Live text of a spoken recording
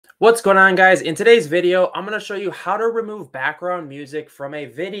What's going on, guys? In today's video, I'm going to show you how to remove background music from a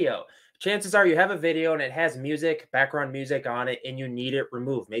video. Chances are you have a video and it has music, background music on it, and you need it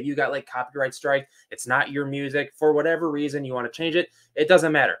removed. Maybe you got like copyright strike. It's not your music. For whatever reason you want to change it, it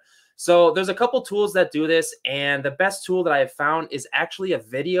doesn't matter. So there's a couple tools that do this, and the best tool that I have found is actually a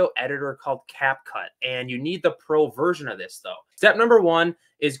video editor called CapCut, and you need the pro version of this though. Step number one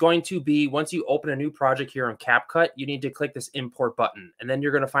is going to be, once you open a new project here on CapCut, you need to click this import button, and then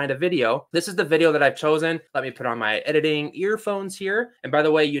you're going to find a video. This is the video that I've chosen. Let me put on my editing earphones here. And by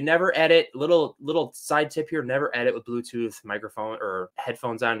the way, you never edit, little side tip here, never edit with Bluetooth microphone or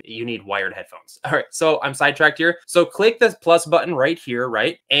headphones on. You need wired headphones. All right, so I'm sidetracked here. So click this plus button right here,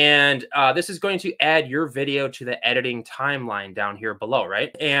 right? And this is going to add your video to the editing timeline down here below,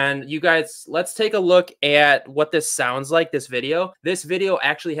 right? And you guys, let's take a look at what this sounds like, this video. This video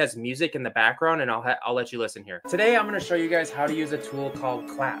actually has music in the background, and I'll let you listen here. Today, I'm going to show you guys how to use a tool called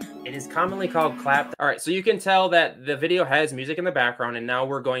Clap. It is commonly called Clap. All right, so you can tell that the video has music in the background, and now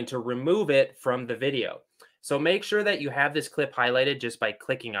we're going to remove it from the video. So make sure that you have this clip highlighted just by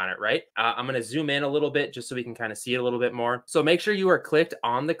clicking on it, right? I'm going to zoom in a little bit just so we can kind of see it a little bit more. So make sure you are clicked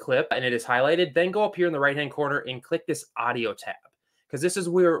on the clip and it is highlighted. Then go up here in the right-hand corner and click this audio tab, because this is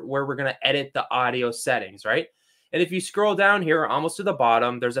where we're going to edit the audio settings, right? And if you scroll down here almost to the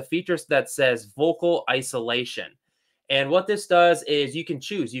bottom, there's a feature that says vocal isolation. And what this does is you can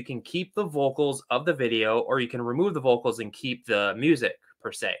choose. You can keep the vocals of the video, or you can remove the vocals and keep the music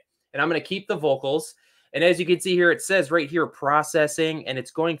per se. And I'm going to keep the vocals. And as you can see here, it says right here, processing, and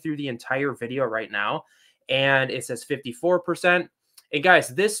it's going through the entire video right now. And it says 54%. And guys,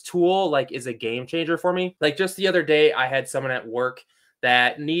 this tool is a game changer for me. Like just the other day, I had someone at work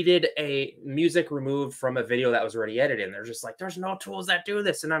that needed a music removed from a video that was already edited. And they're just like, there's no tools that do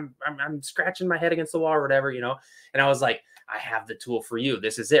this. And I'm scratching my head against the wall or whatever, you know? And I was like, I have the tool for you.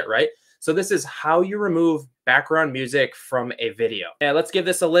 This is it, right? So this is how you remove background music from a video. Yeah, let's give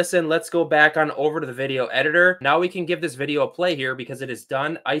this a listen. Let's go back on over to the video editor. Now we can give this video a play here because it is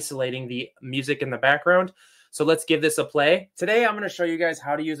done isolating the music in the background. So let's give this a play. Today, I'm going to show you guys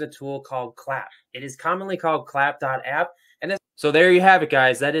how to use a tool called Clap. It is commonly called clap.app. So there you have it,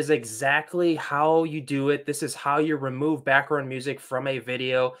 guys. That is exactly how you do it. This is how you remove background music from a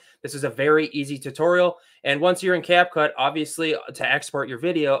video. This is a very easy tutorial. And once you're in CapCut, obviously to export your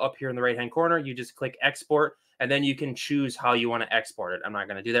video up here in the right-hand corner, you just click export, and then you can choose how you want to export it. I'm not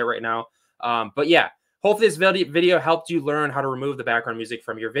going to do that right now. But yeah, hopefully this video helped you learn how to remove the background music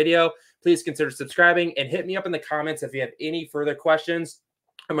from your video. Please consider subscribing and hit me up in the comments if you have any further questions.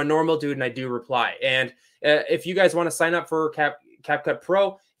 I'm a normal dude and I do reply. And if you guys want to sign up for CapCut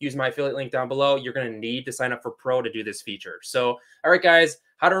Pro, use my affiliate link down below. You're going to need to sign up for Pro to do this feature. So, all right, guys,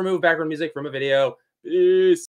 how to remove background music from a video. Peace.